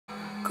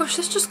Gosh,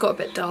 this just got a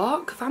bit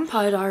dark.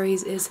 Vampire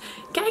Diaries is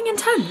getting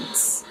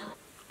intense.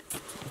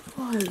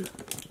 Whoa.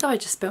 Oh, I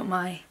just spilt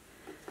my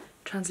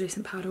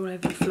translucent powder all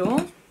over the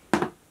floor.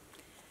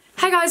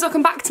 Hey guys,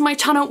 welcome back to my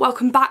channel.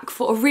 Welcome back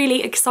for a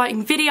really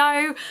exciting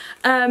video.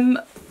 I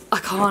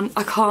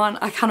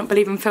cannot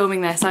believe I'm filming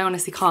this. I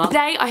honestly can't.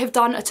 Today I have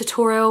done a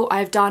tutorial. I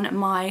have done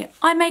my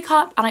eye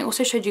makeup and I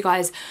also showed you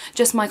guys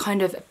just my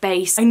kind of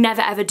base. I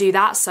never ever do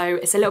that, so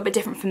it's a little bit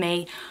different for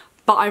me.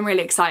 But I'm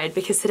really excited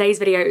because today's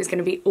video is going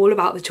to be all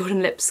about the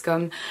Jordan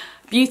Lipscombe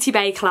Beauty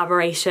Bay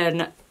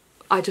collaboration.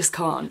 I just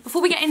can't.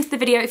 Before we get into the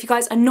video, if you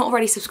guys are not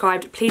already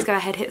subscribed, please go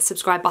ahead, hit the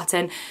subscribe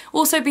button.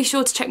 Also be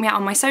sure to check me out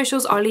on my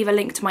socials. I'll leave a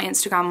link to my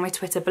Instagram and my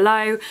Twitter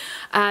below.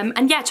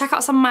 And yeah, check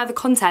out some of my other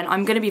content.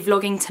 I'm going to be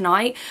vlogging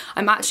tonight.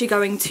 I'm actually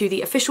going to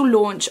the official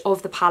launch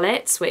of the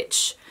palettes,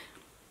 which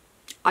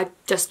I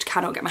just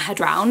cannot get my head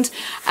around.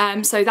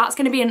 So that's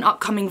going to be an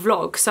upcoming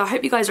vlog. So I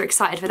hope you guys are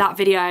excited for that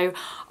video.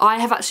 I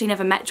have actually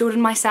never met Jordan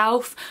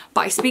myself,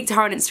 but I speak to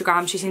her on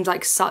Instagram. She seems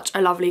like such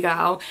a lovely girl.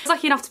 I was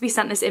lucky enough to be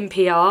sent this in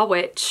PR,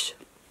 which...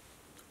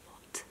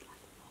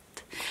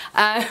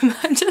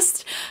 I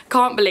just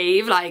can't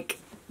believe, like,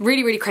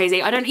 really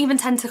crazy. I don't even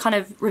tend to kind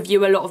of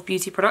review a lot of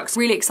beauty products.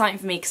 Really exciting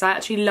for me because I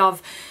actually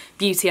love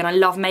beauty and I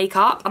love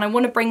makeup and I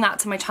want to bring that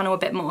to my channel a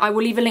bit more. I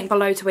will leave a link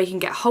below to where you can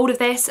get hold of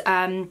this.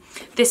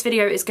 This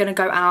video is going to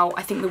go out,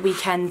 I think, the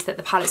weekend that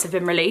the palettes have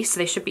been released, so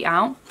they should be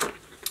out.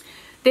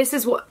 This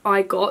is what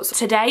I got. So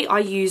today I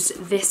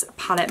used this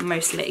palette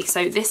mostly.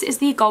 So this is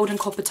the Golden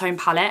Copper Tone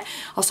palette.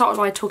 I'll start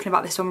by talking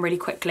about this one really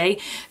quickly.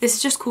 This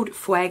is just called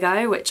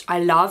Fuego, which I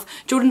love.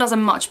 Jordan does a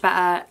much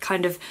better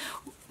kind of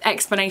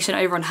explanation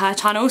over on her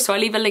channel, so I'll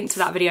leave a link to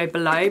that video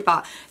below,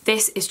 but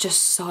this is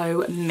just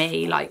so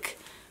me, like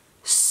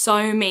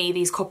so me,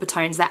 these copper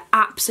tones. They're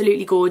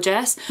absolutely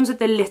gorgeous. Comes with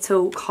the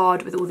little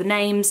card with all the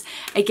names.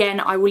 Again,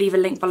 I will leave a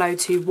link below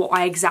to what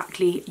I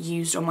exactly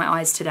used on my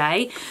eyes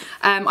today.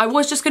 I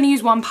was just going to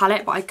use one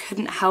palette, but I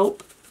couldn't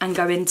help and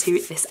go into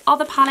this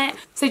other palette.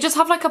 So you just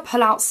have like a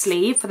pull-out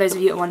sleeve, for those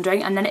of you who are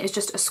wondering, and then it is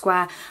just a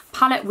square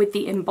palette with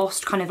the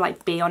embossed kind of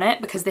like bee on it,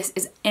 because this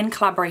is in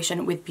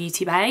collaboration with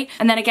Beauty Bay.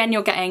 And then again,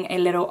 you're getting a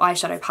little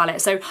eyeshadow palette.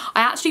 So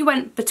I actually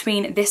went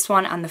between this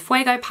one and the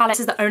Fuego palette. This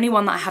is the only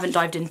one that I haven't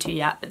dived into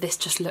yet, but this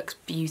just looks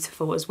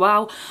beautiful as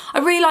well. I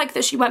really like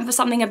that she went for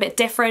something a bit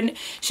different.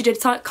 She did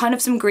kind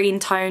of some green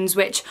tones,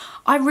 which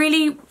I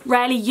really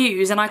rarely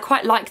use, and I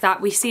quite like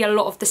that. We see a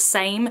lot of the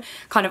same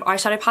kind of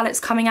eyeshadow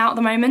palettes coming out at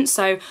the moment,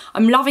 so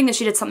I'm loving that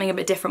she did something a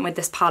bit different with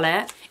this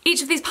palette.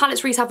 Each of these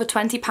palettes retail for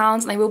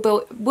 £20 and they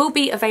will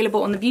be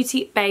available on the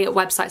Beauty Bay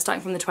website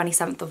starting from the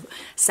 27th of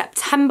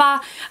September.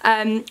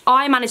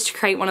 I managed to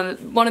create one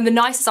of the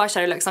nicest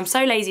eyeshadow looks. I'm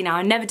so lazy now,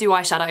 I never do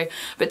eyeshadow,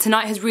 but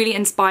tonight has really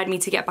inspired me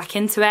to get back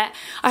into it.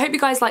 I hope you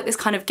guys like this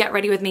kind of get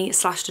ready with me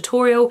 /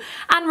 tutorial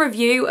and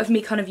review of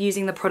me kind of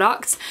using the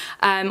product.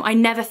 I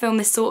never film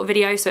this sort of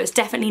video, so it's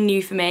definitely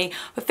new for me,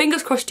 but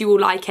fingers crossed you will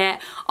like it.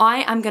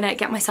 I am gonna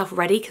get myself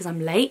ready because I'm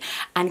late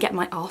and get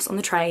my ass on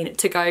the train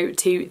to go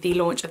to the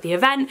launch of the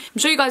event. I'm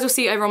sure you guys will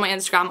see it over on my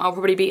Instagram. I'll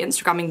probably be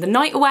Instagramming the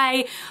night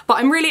away, but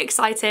I'm really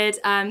excited.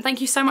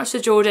 Thank you so much to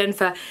Jordan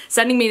for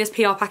sending me this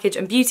PR package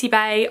and Beauty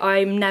Bay.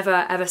 I'm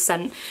never ever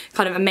sent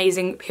kind of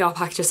amazing PR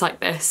packages like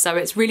this, so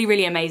it's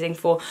really amazing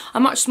for a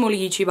much smaller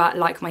YouTuber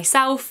like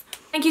myself.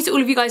 Thank you to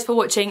all of you guys for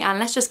watching, and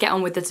let's just get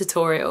on with the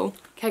tutorial.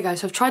 Okay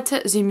guys, so I've tried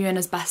to zoom you in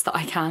as best that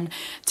I can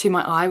to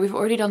my eye. We've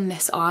already done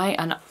this eye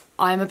and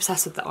I'm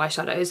obsessed with the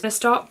eyeshadows. I'm going to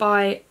start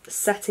by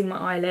setting my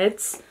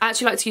eyelids. I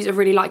actually like to use a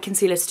really light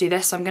concealer to do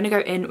this, so I'm going to go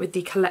in with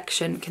the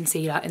Collection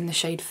concealer in the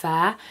shade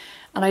Fair,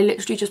 and I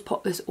literally just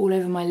pop this all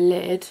over my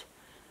lid,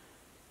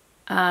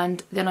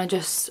 and then I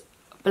just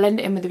blend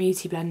it in with the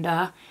Beauty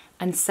Blender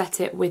and set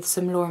it with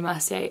some Laura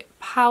Mercier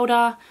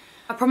powder.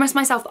 I promised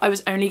myself that I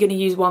was only going to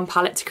use one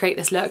palette to create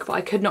this look, but I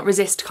could not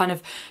resist kind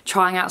of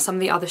trying out some of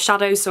the other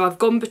shadows, so I've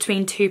gone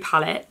between two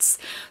palettes,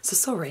 so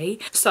sorry.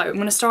 So I'm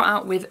going to start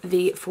out with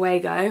the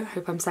Fuego,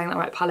 hope I'm saying that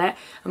right, palette,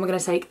 and we're going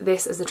to take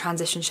this as the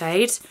transition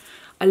shade.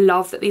 I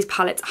love that these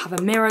palettes have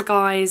a mirror,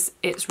 guys.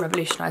 It's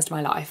revolutionised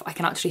my life. I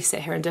can actually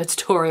sit here and do a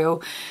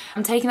tutorial.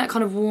 I'm taking that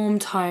kind of warm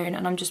tone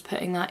and I'm just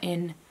putting that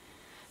in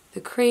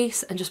the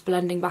crease and just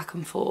blending back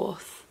and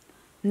forth.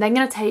 I'm then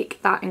going to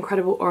take that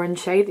incredible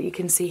orange shade that you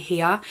can see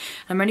here, and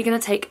I'm only going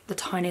to take the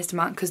tiniest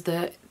amount because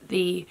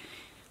the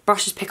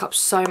brushes pick up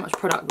so much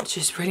product, which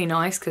is really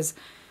nice because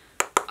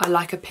I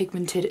like a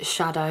pigmented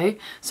shadow.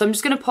 So I'm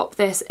just going to pop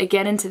this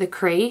again into the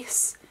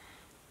crease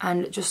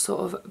and just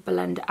sort of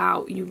blend it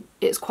out.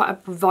 It's quite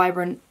a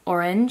vibrant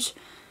orange,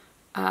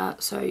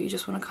 so you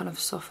just want to kind of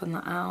soften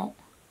that out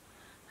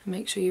and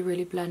make sure you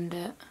really blend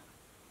it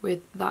with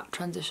that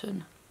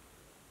transition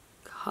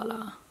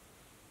colour.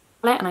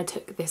 And I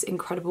took this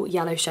incredible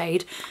yellow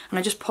shade and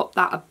I just popped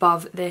that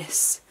above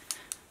this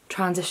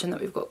transition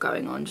that we've got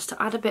going on, just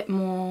to add a bit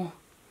more.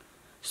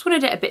 Just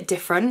wanted it a bit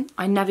different.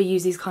 I never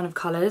use these kind of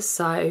colours,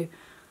 so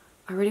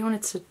I really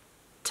wanted to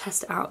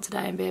test it out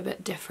today and be a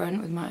bit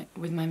different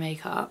with my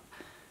makeup.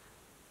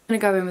 I'm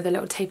going to go in with a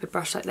little tapered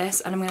brush like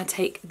this, and I'm going to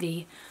take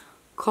the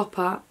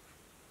copper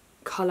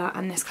colour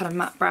and this kind of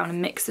matte brown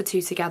and mix the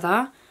two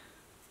together.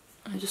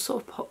 I just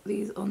sort of pop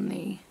these on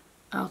the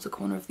outer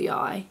corner of the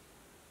eye,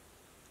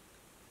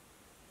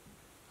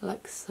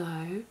 like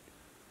so.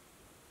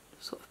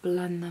 Just sort of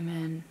blend them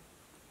in,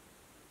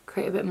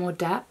 create a bit more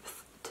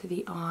depth to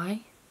the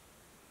eye.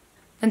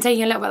 Then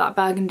taking a little bit of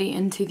that burgundy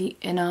into the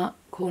inner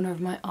corner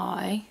of my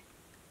eye.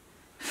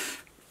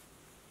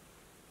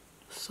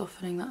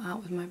 Softening that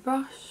out with my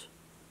brush.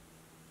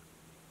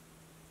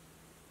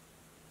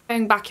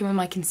 Going back in with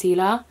my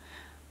concealer,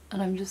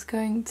 and I'm just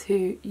going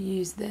to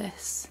use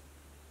this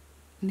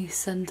in the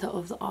centre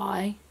of the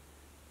eye,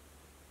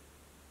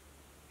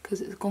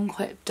 because it's gone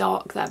quite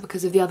dark there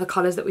because of the other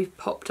colours that we've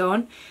popped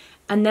on.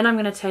 And then I'm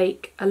going to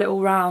take a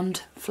little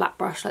round flat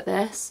brush like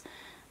this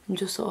and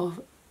just sort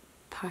of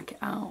pack it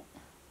out.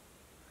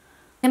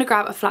 I'm going to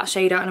grab a flat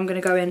shader and I'm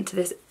going to go into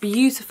this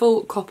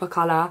beautiful copper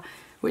colour,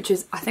 which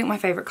is I think my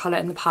favourite colour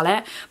in the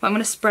palette. But I'm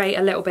going to spray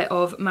a little bit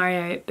of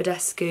Mario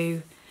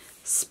Badescu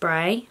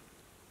spray.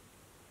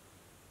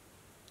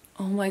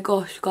 Oh my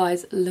gosh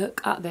guys,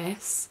 look at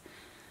this.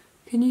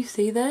 Can you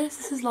see this?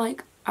 This is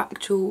like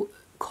actual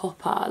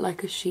copper,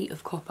 like a sheet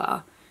of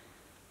copper.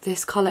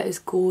 This colour is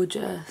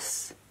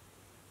gorgeous.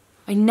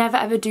 I never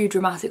ever do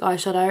dramatic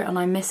eyeshadow and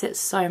I miss it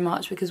so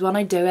much because when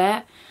I do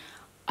it,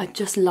 I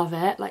just love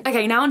it. Like,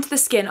 okay, now onto the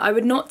skin. I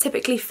would not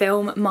typically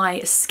film my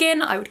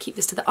skin. I would keep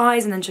this to the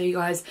eyes and then show you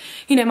guys,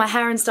 you know, my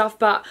hair and stuff.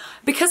 But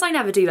because I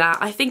never do that,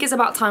 I think it's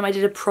about time I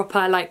did a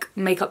proper like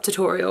makeup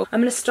tutorial. I'm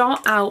gonna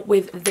start out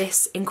with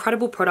this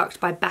incredible product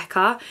by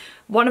Becca.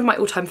 One of my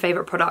all-time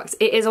favorite products.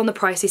 It is on the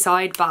pricey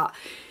side, but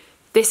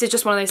this is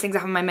just one of those things I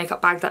have in my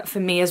makeup bag that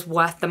for me is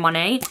worth the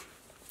money.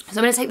 So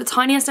I'm going to take the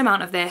tiniest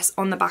amount of this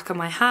on the back of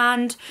my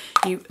hand.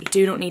 You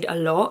do not need a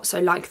lot, so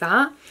like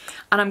that.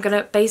 And I'm going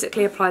to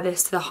basically apply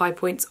this to the high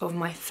points of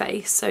my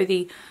face. So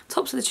the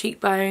tops of the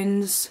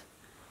cheekbones,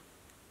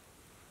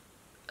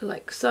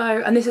 like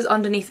so. And this is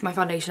underneath my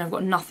foundation. I've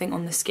got nothing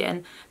on the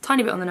skin.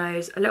 Tiny bit on the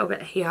nose, a little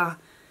bit here.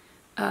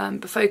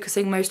 But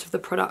focusing most of the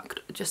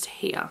product just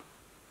here.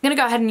 I'm going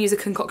to go ahead and use a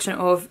concoction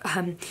of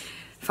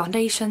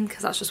foundation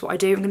because that's just what I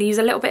do. I'm going to use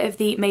a little bit of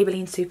the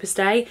Maybelline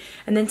Superstay,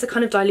 and then to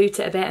kind of dilute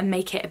it a bit and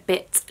make it a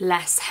bit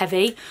less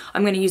heavy,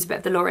 I'm going to use a bit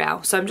of the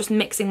L'Oreal. So I'm just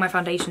mixing my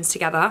foundations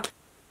together.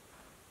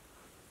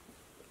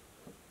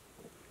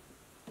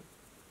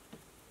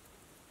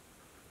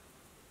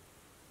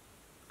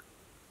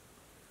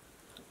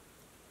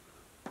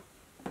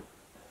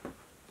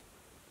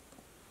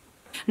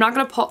 I'm now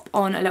going to pop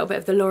on a little bit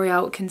of the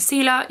L'Oreal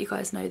concealer. You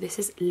guys know this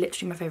is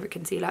literally my favourite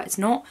concealer. It's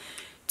not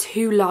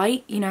too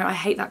light, you know, I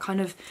hate that kind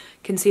of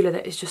concealer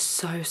that is just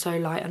so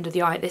light under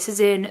the eye. This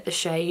is in the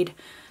shade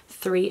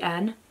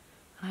 3N.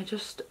 I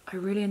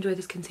really enjoy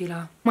this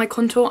concealer. My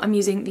contour, I'm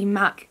using the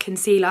MAC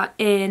concealer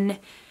in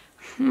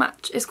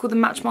it's called the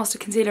Match Master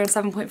Concealer in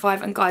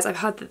 7.5, and guys, I've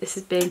heard that this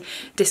is being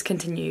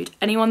discontinued.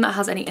 Anyone that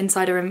has any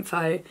insider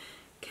info,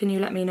 can you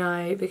let me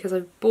know? Because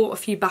I've bought a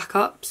few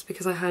backups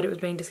because I heard it was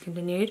being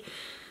discontinued.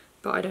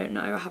 But I don't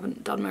know, I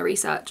haven't done my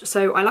research.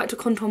 So I like to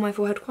contour my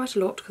forehead quite a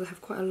lot because I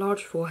have quite a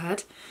large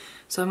forehead.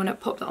 So I'm going to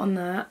pop that on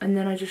there, and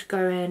then I just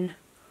go in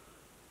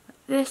like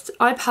this.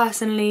 I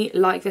personally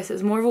like this.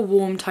 It's more of a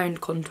warm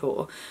toned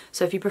contour.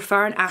 So if you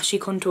prefer an ashy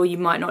contour, you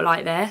might not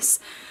like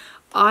this.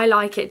 I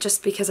like it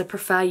just because I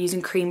prefer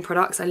using cream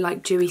products. I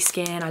like dewy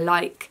skin. I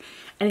like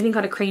anything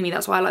kind of creamy.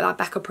 That's why I like that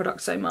Becca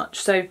product so much.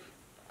 So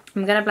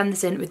I'm going to blend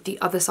this in with the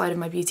other side of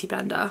my beauty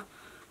blender.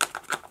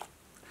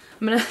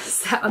 I'm going to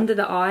set under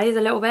the eyes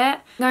a little bit.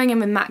 Going in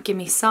with MAC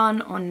Gimme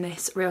Sun on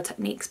this Real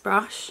Techniques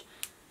brush.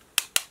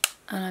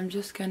 And I'm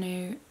just going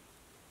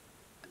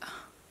to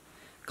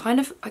kind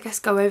of, I guess,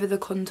 go over the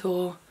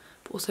contour,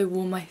 but also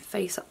warm my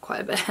face up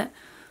quite a bit.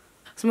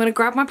 So I'm going to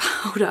grab my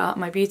powder,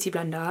 my beauty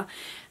blender,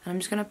 and I'm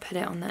just going to put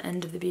it on the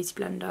end of the beauty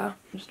blender.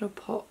 I'm just going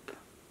to pop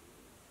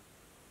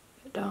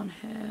it down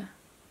here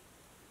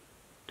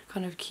to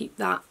kind of keep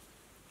that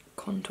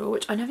contour,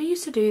 which I never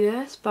used to do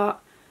this,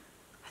 but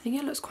I think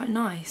it looks quite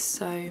nice.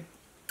 So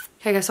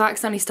okay guys, so I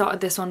accidentally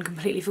started this one,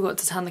 completely forgot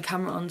to turn the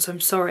camera on, so I'm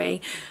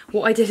sorry.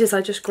 What I did is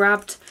I just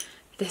grabbed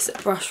this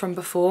brush from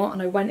before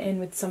and I went in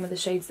with some of the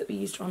shades that we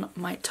used on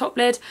my top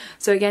lid.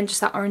 So again,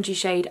 just that orangey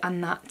shade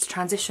and that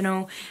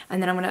transitional,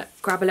 and then I'm going to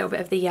grab a little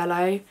bit of the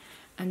yellow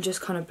and just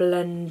kind of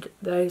blend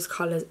those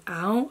colours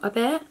out a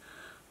bit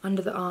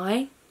under the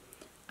eye,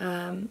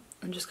 and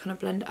just kind of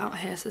blend it out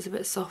here so it's a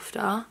bit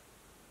softer.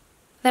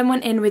 Then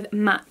went in with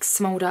MAC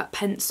Smolder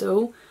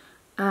Pencil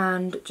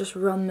and just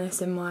run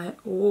this in my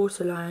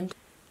waterline.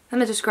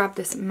 Then I just grabbed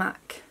this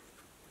MAC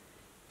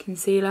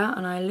concealer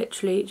and I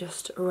literally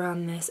just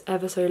ran this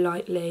ever so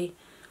lightly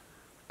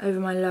over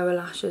my lower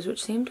lashes,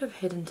 which seem to have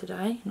hidden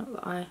today. Not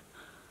that I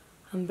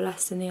am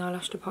blessed in the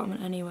eyelash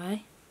department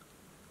anyway.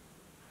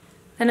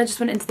 Then I just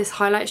went into this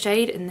highlight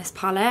shade in this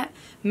palette,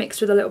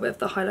 mixed with a little bit of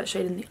the highlight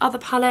shade in the other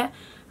palette,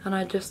 and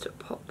I just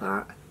popped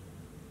that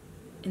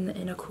in the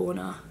inner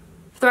corner.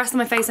 For the rest of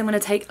my face, I'm going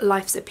to take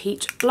Life's a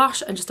Peach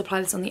blush and just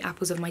apply this on the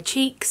apples of my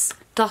cheeks.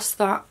 Dust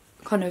that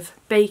kind of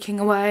baking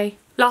away.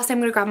 Lastly, I'm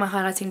going to grab my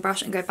highlighting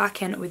brush and go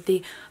back in with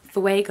the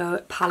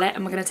Fuego palette,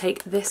 and we're going to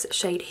take this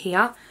shade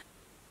here.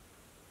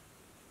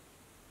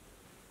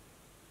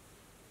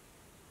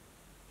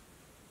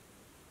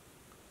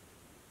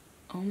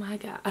 Oh my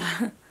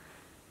god.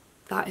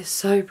 That is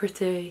so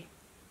pretty.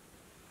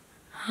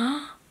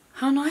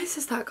 How nice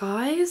is that,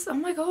 guys? Oh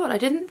my god, I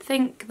didn't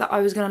think that I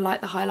was going to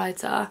like the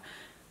highlighter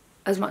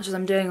as much as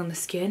I'm doing on the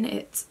skin.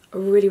 It's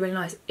really, really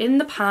nice. In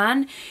the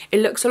pan, it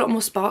looks a lot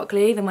more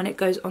sparkly than when it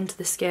goes onto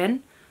the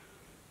skin,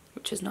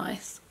 which is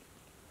nice.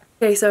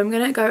 Okay, so I'm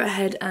going to go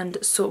ahead and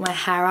sort my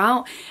hair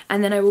out,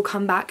 and then I will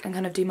come back and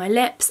kind of do my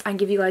lips and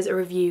give you guys a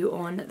review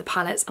on the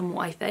palettes and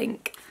what I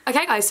think.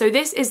 Okay guys, so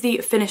this is the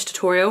finished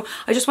tutorial.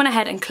 I just went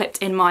ahead and clipped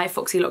in my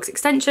Foxy Locks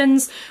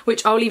extensions,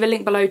 which I'll leave a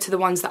link below to the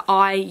ones that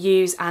I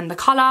use and the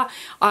colour.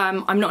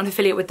 I'm not an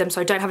affiliate with them, so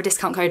I don't have a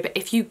discount code, but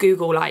if you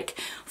Google like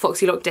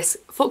Foxy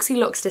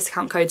Locks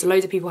discount codes,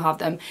 loads of people have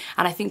them,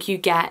 and I think you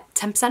get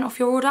 10% off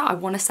your order, I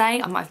want to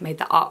say. I might have made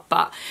that up,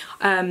 but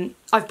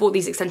I've bought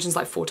these extensions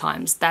like 4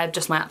 times. They're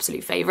just my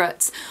absolute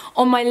favourites.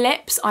 On my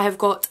lips, I have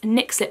got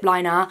NYX lip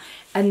liner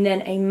and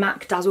then a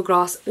MAC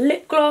Dazzleglass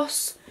lip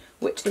gloss,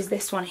 which is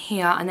this one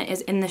here, and it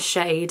is in the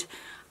shade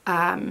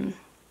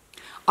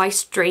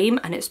Ice Dream,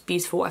 and it's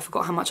beautiful. I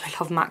forgot how much I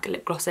love MAC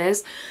lip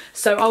glosses,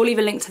 so I'll leave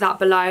a link to that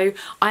below.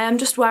 I am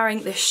just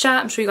wearing this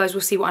shirt. I'm sure you guys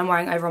will see what I'm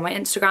wearing over on my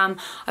Instagram.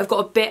 I've got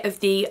a bit of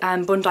the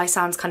Bondi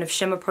Sands kind of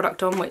shimmer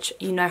product on, which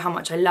you know how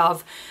much I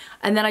love,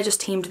 and then I just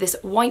teamed this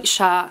white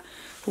shirt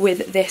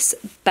with this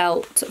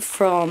belt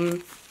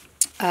from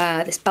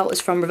this belt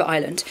is from River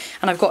Island,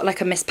 and I've got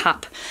like a Miss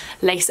Pap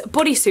lace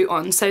bodysuit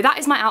on. So that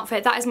is my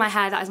outfit, that is my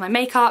hair, that is my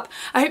makeup.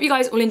 I hope you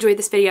guys all enjoyed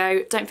this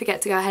video. Don't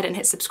forget to go ahead and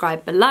hit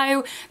subscribe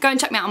below. Go and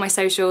check me out on my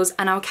socials,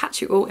 and I'll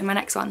catch you all in my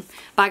next one.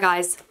 Bye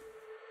guys.